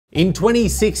In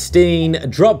 2016,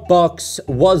 Dropbox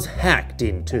was hacked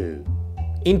into.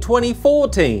 In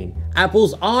 2014,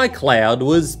 Apple's iCloud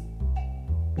was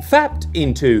fapped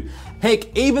into.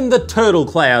 Heck, even the Turtle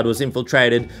Cloud was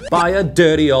infiltrated by a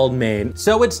dirty old man.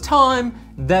 So it's time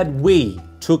that we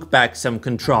took back some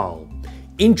control.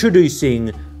 Introducing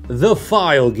the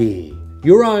Filegear,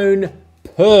 your own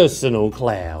personal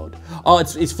cloud. Oh,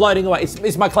 it's floating away.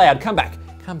 It's my cloud. Come back,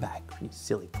 you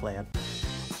silly cloud.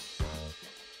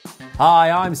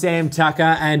 Hi, I'm Sam Tucker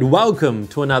and welcome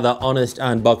to another honest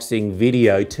unboxing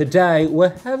video. Today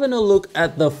we're having a look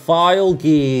at the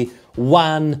Filegear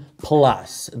One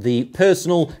Plus, the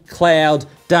personal cloud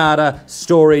data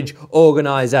storage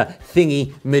organizer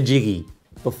thingy majiggy.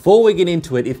 Before we get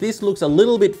into it, if this looks a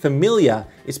little bit familiar,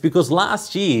 it's because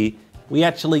last year we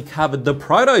actually covered the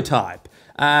prototype.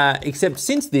 Except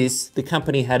since this, the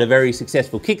company had a very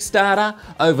successful Kickstarter,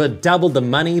 over double the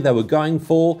money they were going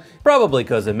for, probably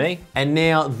because of me. And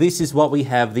now this is what we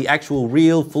have, the actual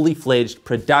real fully fledged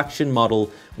production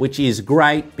model, which is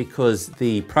great because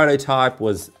the prototype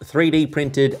was 3D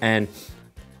printed and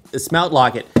it smelled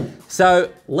like it.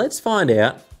 So let's find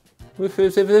out if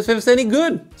it's any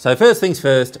good. So first things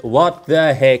first, what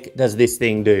the heck does this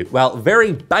thing do? Well,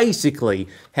 very basically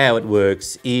how it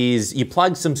works is you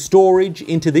plug some storage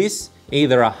into this,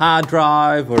 either a hard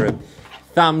drive or a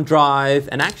thumb drive,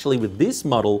 and actually with this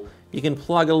model, you can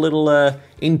plug a little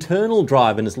internal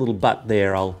drive in this little butt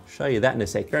there. I'll show you that in a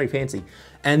sec, very fancy.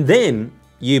 And then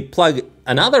you plug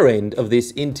another end of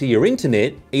this into your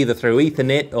internet, either through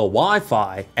Ethernet or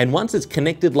Wi-Fi, and once it's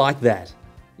connected like that,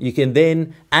 you can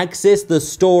then access the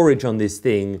storage on this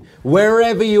thing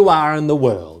wherever you are in the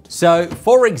world. So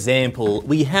for example,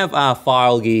 we have our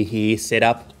Filegear here set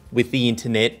up with the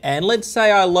internet, and let's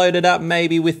say I load it up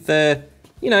maybe with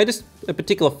just a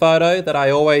particular photo that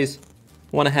I always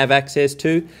want to have access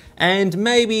to, and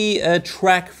maybe a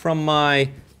track from my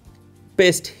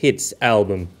best hits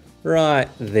album right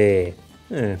there.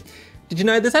 Did you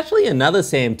know there's actually another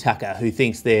Sam Tucker who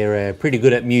thinks they're pretty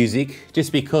good at music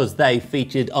just because they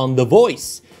featured on The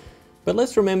Voice? But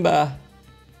let's remember,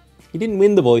 you didn't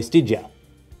win The Voice, did you?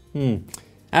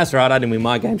 That's right, I didn't win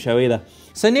my game show either.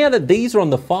 So now that these are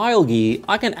on the Filegear,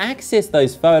 I can access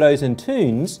those photos and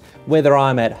tunes whether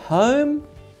I'm at home,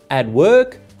 at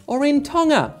work, or in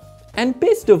Tonga. And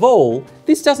best of all,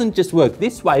 this doesn't just work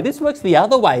this way, this works the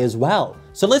other way as well.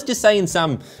 So let's just say in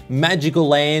some magical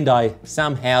land I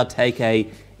somehow take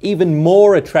a even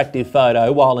more attractive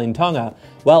photo while in Tonga.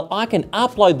 Well, I can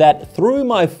upload that through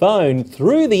my phone,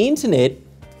 through the internet,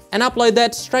 and upload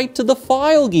that straight to the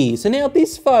Filegear. So now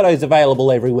this photo is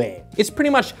available everywhere. It's pretty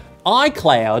much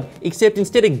iCloud, except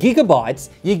instead of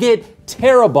gigabytes, you get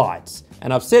terabytes.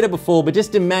 And I've said it before, but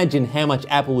just imagine how much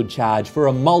Apple would charge for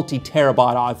a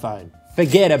multi-terabyte iPhone.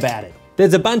 Forget about it.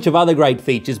 There's a bunch of other great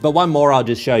features, but one more I'll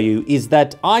just show you is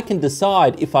that I can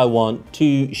decide if I want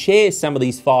to share some of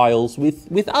these files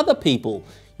with other people,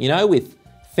 with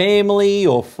family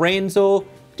or friends or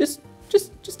just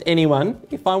anyone.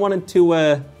 If I wanted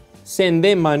to send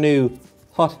them my new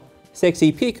hot,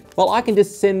 sexy pic, well, I can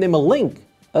just send them a link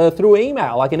through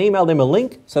email. I can email them a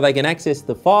link so they can access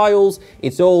the files.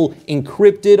 It's all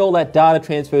encrypted, all that data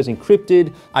transfer is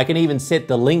encrypted. I can even set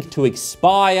the link to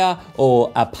expire or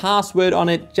a password on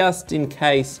it just in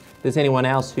case there's anyone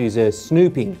else who's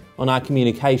snooping on our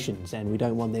communications and we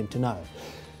don't want them to know.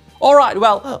 All right,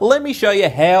 well, let me show you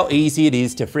how easy it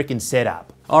is to frickin' set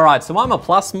up. All right, so I'm a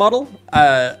Plus model.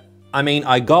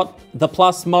 I got the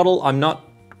Plus model. I'm not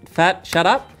fat, shut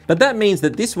up. But that means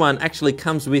that this one actually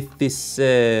comes with this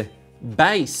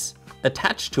base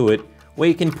attached to it where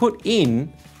you can put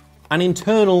in an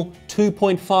internal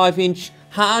 2.5-inch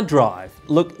hard drive.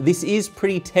 Look, this is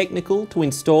pretty technical to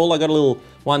install. I got a little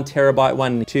 1 terabyte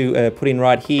one to put in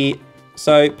right here.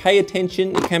 So pay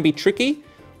attention, it can be tricky.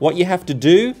 What you have to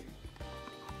do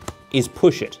is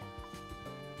push it.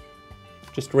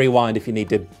 Just rewind if you need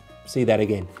to see that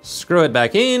again. Screw it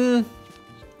back in,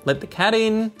 let the cat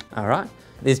in, all right.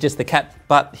 There's just the cat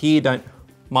butt here, don't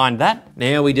mind that.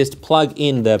 Now we just plug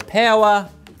in the power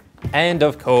and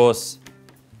of course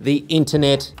the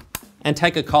internet and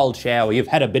take a cold shower. You've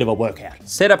had a bit of a workout.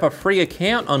 Set up a free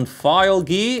account on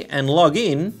Filegear and log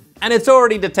in, and it's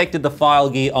already detected the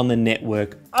Filegear on the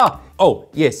network. Oh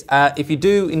yes, if you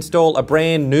do install a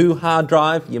brand new hard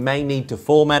drive, you may need to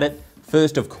format it.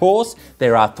 First, of course,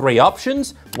 there are 3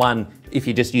 options. One, if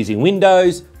you're just using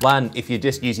Windows, one, if you're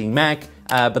just using Mac,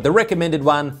 but the recommended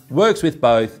one works with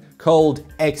both, called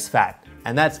exFAT.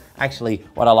 And that's actually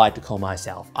what I like to call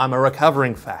myself. I'm a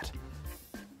recovering fat.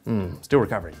 Still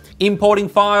recovering. Importing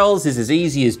files is as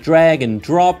easy as drag and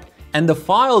drop. And the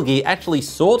Filegear actually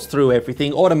sorts through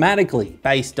everything automatically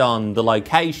based on the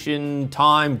location,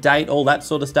 time, date, all that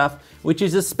sort of stuff, which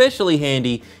is especially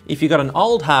handy if you've got an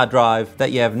old hard drive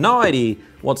that you have no idea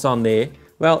what's on there.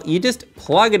 Well, you just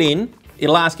plug it in.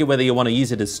 It'll ask you whether you want to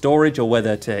use it as storage or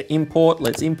whether to import.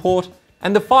 Let's import.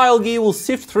 And the Filegear will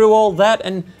sift through all that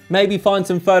and maybe find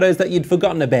some photos that you'd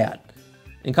forgotten about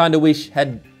and kind of wish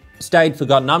had stayed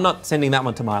forgotten. I'm not sending that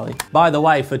one to Miley. By the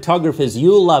way, photographers,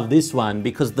 you'll love this one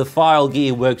because the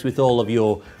Filegear works with all of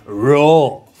your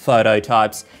raw photo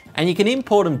types and you can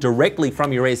import them directly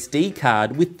from your SD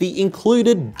card with the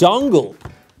included dongle.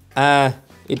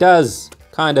 It does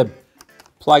kind of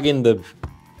plug in the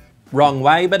wrong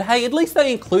way, but hey, at least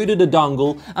they included a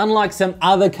dongle, unlike some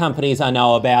other companies I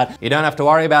know about. You don't have to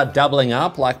worry about doubling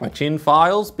up like my chin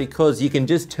files because you can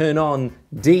just turn on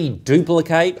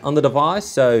deduplicate on the device.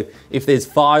 So if there's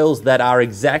files that are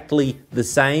exactly the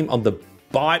same on the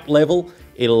byte level,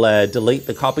 it'll delete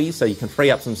the copies so you can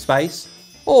free up some space.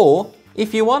 Or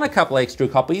if you want a couple extra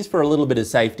copies for a little bit of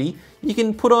safety, you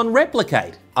can put on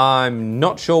replicate. I'm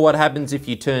not sure what happens if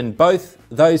you turn both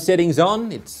those settings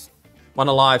on. It's one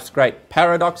of life's great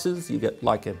paradoxes. You get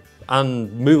like an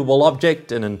unmovable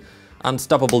object and an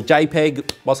unstoppable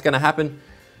JPEG. What's going to happen?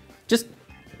 Just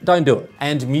don't do it.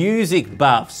 And music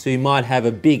buffs who might have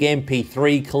a big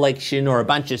MP3 collection or a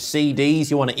bunch of CDs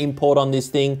you want to import on this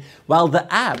thing, well,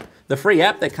 the app, the free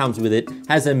app that comes with it,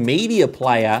 has a media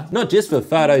player, not just for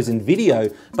photos and video,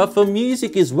 but for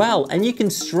music as well. And you can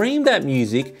stream that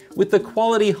music with the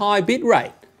quality high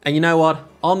bitrate. And you know what?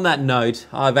 On that note,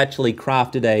 I've actually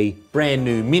crafted a brand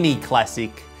new mini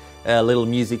classic little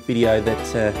music video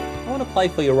that I want to play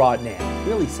for you right now. It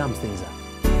really sums things up.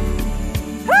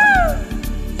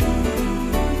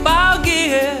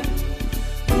 Filegear,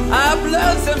 I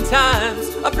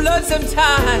upload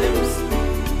sometimes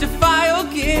to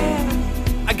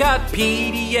Filegear. I got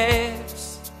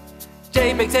PDFs,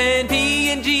 JPEGs and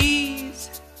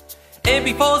PNGs,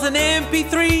 MP4s and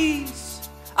MP3s.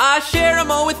 I share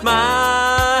them all with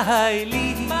Miley.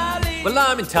 Well,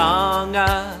 I'm in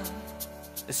Tonga,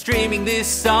 streaming this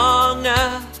song,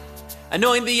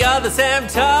 annoying the other Sam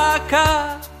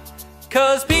Tucker,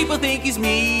 cause people think he's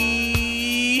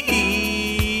me,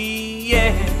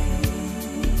 yeah.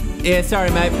 Yeah, sorry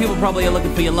mate, people probably are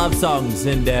looking for your love songs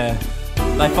and they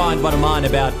find one of mine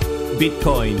about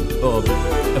Bitcoin or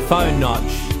a phone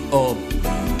notch or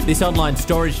this online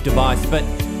storage device, but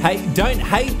hey, don't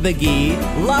hate the gear,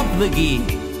 love the gear.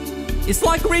 It's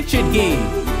like Richard gear.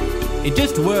 It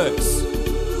just works.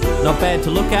 Not bad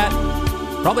to look at.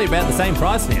 Probably about the same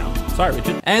price now. Sorry,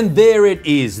 Richard. And there it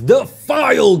is, the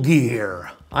Filegear.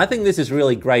 I think this is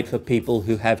really great for people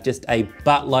who have just a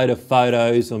buttload of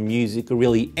photos or music or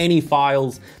really any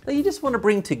files that you just want to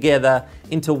bring together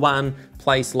into one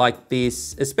place like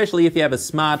this, especially if you have a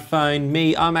smartphone.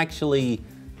 Me, I'm actually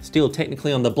still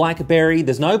technically on the BlackBerry.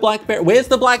 There's no BlackBerry. Where's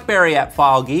the BlackBerry app,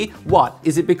 Filegear? What?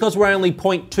 Is it because we're only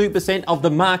 0.2% of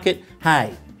the market?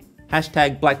 Hey,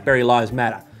 hashtag BlackBerry Lives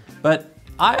Matter. But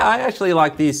I actually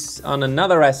like this on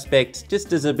another aspect,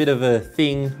 just as a bit of a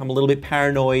thing. I'm a little bit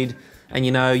paranoid. And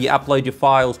you know, you upload your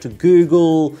files to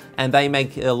Google and they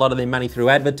make a lot of their money through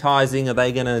advertising. Are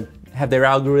they gonna have their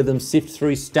algorithms sift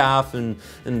through stuff and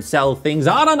sell things?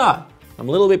 I don't know. I'm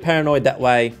a little bit paranoid that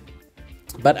way.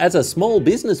 But as a small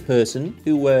business person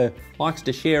who likes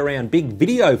to share around big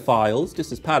video files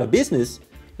just as part of business,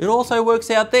 it also works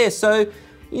out there. So,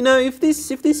 you know, if this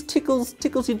tickles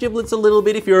your giblets a little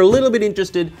bit, if you're a little bit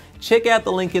interested, check out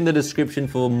the link in the description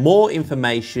for more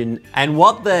information. And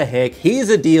what the heck, here's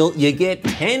a deal. You get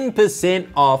 10%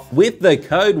 off with the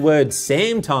code word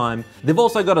SAMTIME. They've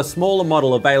also got a smaller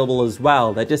model available as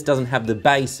well that just doesn't have the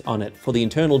base on it for the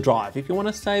internal drive if you want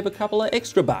to save a couple of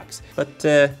extra bucks. But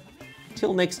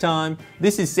till next time,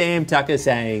 this is Sam Tucker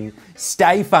saying,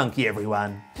 stay funky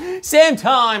everyone.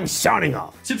 SAMTIME signing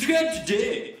off. Subscribe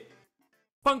today.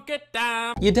 Funk it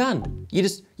down. You're done. You're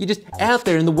just out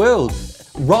there in the world,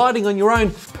 riding on your own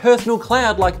personal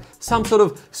cloud like some sort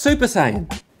of Super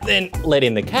Saiyan. Then let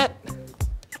in the cat.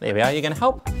 There we are, you're gonna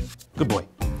help? Good boy.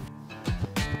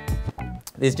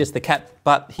 There's just the cat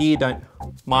butt here, don't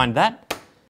mind that.